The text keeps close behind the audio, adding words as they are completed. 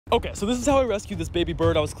Okay, so this is how I rescued this baby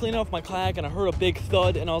bird. I was cleaning off my kayak and I heard a big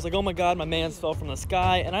thud and I was like, oh my God, my man's fell from the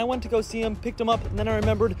sky. And I went to go see him, picked him up, and then I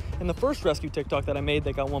remembered in the first rescue TikTok that I made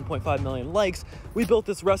that got 1.5 million likes, we built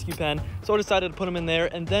this rescue pen. So I decided to put him in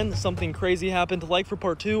there, and then something crazy happened. Like for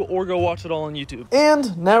part 2 or go watch it all on YouTube.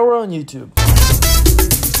 And now we're on YouTube.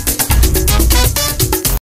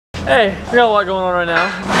 Hey, we got a lot going on right now.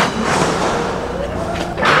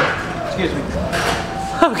 Excuse me.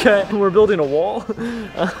 Okay, we're building a wall.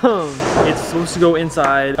 It's supposed to go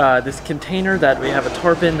inside this container that we have a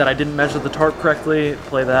tarp in that I didn't measure the tarp correctly.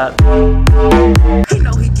 Play that. You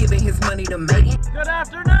know he giving his money to make it. Good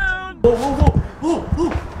afternoon. Whoa, whoa, whoa, whoa, whoa.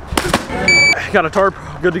 Got a tarp,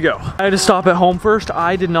 good to go. I had to stop at home first.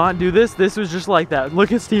 I did not do this. This was just like that.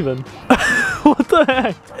 Look at Steven. What the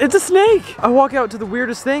heck? It's a snake. I walk out to the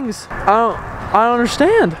weirdest things. I don't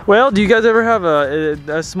understand. Well, do you guys ever have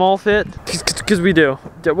a small fit? Because we do.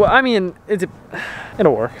 Well, I mean,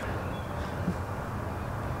 it'll work.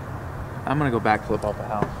 I'm gonna go backflip off the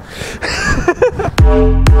house.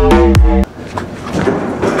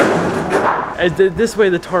 This way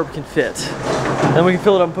the tarp can fit. Then we can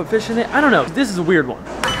fill it up and put fish in it. I don't know. This is a weird one.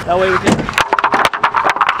 That way we can...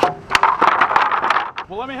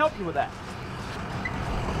 Well, let me help you with that.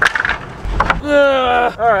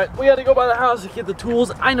 All right, we had to go by the house to get the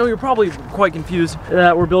tools. I know you're probably quite confused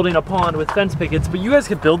that we're building a pond with fence pickets, but you guys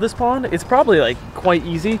could build this pond. It's probably like quite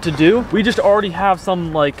easy to do. We just already have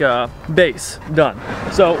some like base done.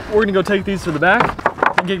 So we're gonna go take these to the back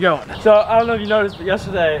and get going. So I don't know if you noticed, but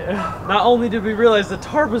yesterday, not only did we realize the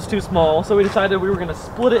tarp was too small, so we decided we were gonna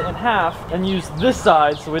split it in half and use this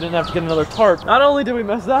side so we didn't have to get another tarp. Not only did we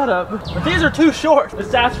mess that up, but these are too short. The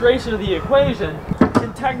saturation of the equation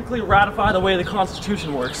can technically ratify the way the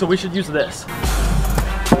Constitution works, so we should use this.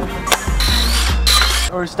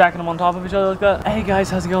 Or we're stacking them on top of each other like that. Hey guys,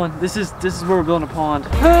 how's it going? This is where we're building a pond.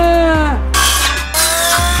 Screw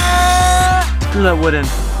that wood in.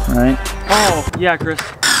 All right. Oh, yeah, Chris.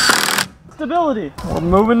 Stability. We're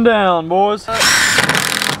moving down, boys.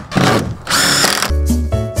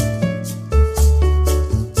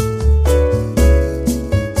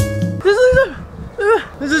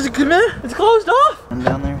 This is a good minute. It's closed off. I'm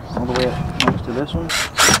down there, all the way up next to this one.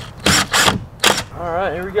 All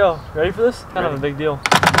right, here we go. Ready for this? Kind of a big deal.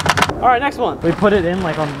 All right, next one. We put it in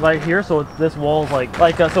like on right here, so this wall is like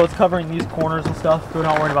so it's covering these corners and stuff. So we're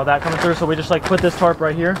not worried about that coming through. So we just like put this tarp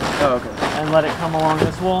right here. Oh, okay. And let it come along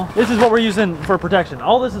this wall. This is what we're using for protection.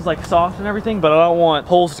 All this is like soft and everything, but I don't want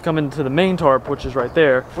holes to come into the main tarp, which is right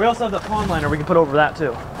there. We also have the pond liner we can put over that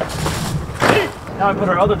too. Now I put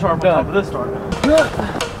our other tarp on top of this tarp.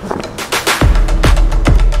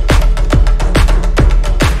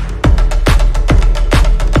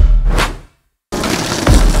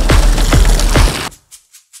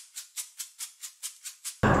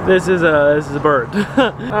 This is a bird.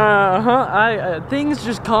 Things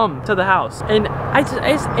just come to the house, and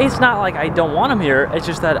it's not like I don't want them here. It's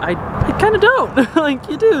just that I kind of don't. Like,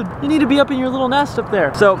 dude, you need to be up in your little nest up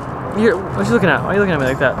there. So here, what are you looking at? Why are you looking at me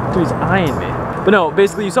like that? Dude, he's eyeing me. But no,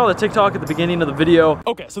 basically you saw the TikTok at the beginning of the video.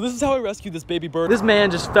 Okay, so this is how I rescued this baby bird. This man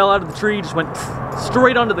just fell out of the tree, just went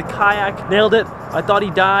straight onto the kayak, nailed it. I thought he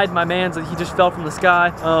died. My man's he just fell from the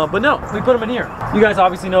sky. But no, we put him in here. You guys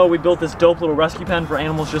obviously know we built this dope little rescue pen for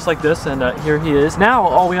animals just like this, and here he is. Now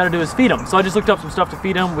all we gotta do is feed him. So I just looked up some stuff to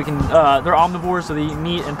feed him. We can, they're omnivores, so they eat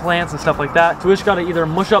meat and plants and stuff like that. So we just gotta either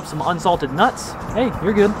mush up some unsalted nuts. Hey,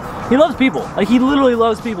 you're good. He loves people. Like, he literally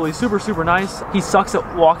loves people. He's super, super nice. He sucks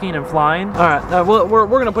at walking and flying. All right, we're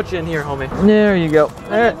gonna put you in here, homie. There you go.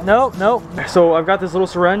 Nope. So I've got this little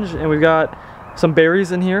syringe, and we've got some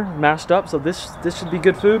berries in here mashed up, so this should be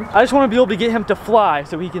good food. I just want to be able to get him to fly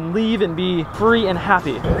so he can leave and be free and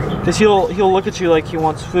happy, because he'll look at you like he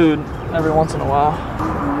wants food every once in a while.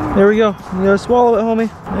 There we go. You gotta swallow it, homie.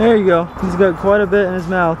 There you go. He's got quite a bit in his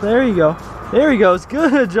mouth. There you go. There he goes.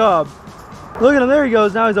 Good job. Look at him. There he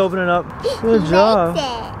goes. Now he's opening up. Good job.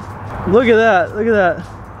 Look at that. Look at that.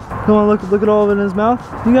 Come on, look at all of it in his mouth.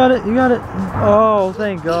 You got it. You got it. Oh,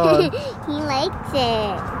 thank God. He likes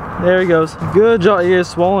it. There he goes. Good job. He is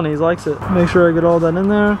swallowing it. He likes it. Make sure I get all that in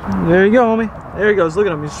there. There you go, homie. There he goes. Look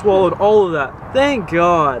at him. He swallowed all of that. Thank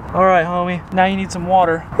God. All right, homie. Now you need some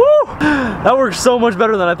water. Woo! That worked so much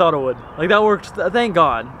better than I thought it would. Like, that worked. Thank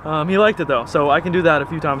God. He liked it though, so I can do that a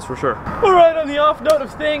few times for sure. All right, on the off note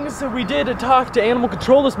of things, we did talk to animal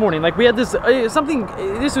control this morning. Like, we had this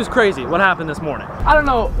this was crazy what happened this morning. I don't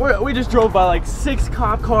know, we just drove by like 6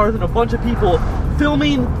 cop cars and a bunch of people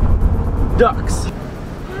filming ducks.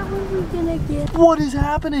 How are we gonna What is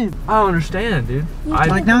happening? I don't understand, dude.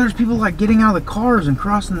 Like now there's people like getting out of the cars and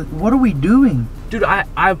crossing the, what are we doing? Dude, I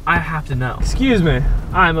have to know. Excuse me.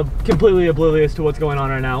 I'm completely oblivious to what's going on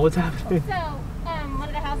right now. What's happening? So, one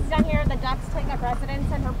of the houses down here, the ducks take up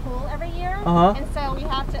residence in her pool every year. And so we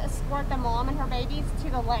have to escort the mom and her babies to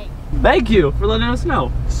the lake. Thank you for letting us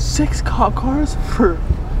know. 6 cop cars for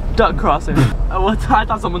duck crossing. I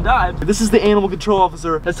thought someone died. This is the animal control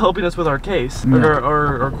officer that's helping us with our case,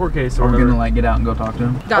 or court case. Or we're gonna like get out and go talk to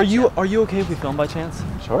him. Gotcha. Are you okay if we film by chance?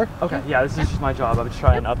 Sure. Okay. Yeah, this is just my job. I would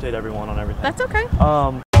try and update everyone on everything. That's okay.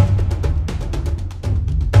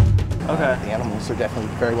 Okay. The animals are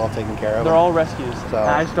definitely very well taken care of. They're all rescues. So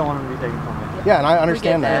I just don't want them to be taken from me. Yeah, and I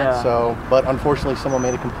understand that. Yeah. So, but unfortunately, someone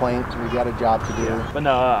made a complaint. We got a job to do. Yeah. But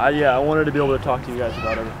no, I wanted to be able to talk to you guys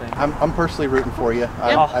about everything. I'm personally rooting for you.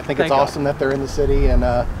 I think it's God. awesome that they're in the city, and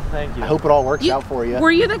thank you. I hope it all works out for you.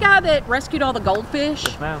 Were you the guy that rescued all the goldfish?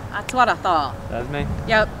 Yes, ma'am. That's what I thought. That's me.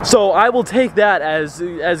 Yep. So I will take that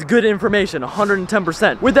as good information,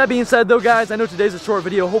 110%. With that being said though, guys, I know today's a short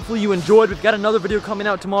video. Hopefully you enjoyed. We've got another video coming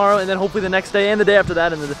out tomorrow, and then hopefully the next day and the day after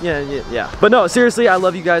that, and yeah. But no, seriously, I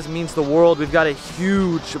love you guys. It means the world. We've got a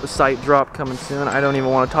huge site drop coming soon. I don't even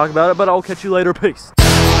want to talk about it, but I'll catch you later. Peace.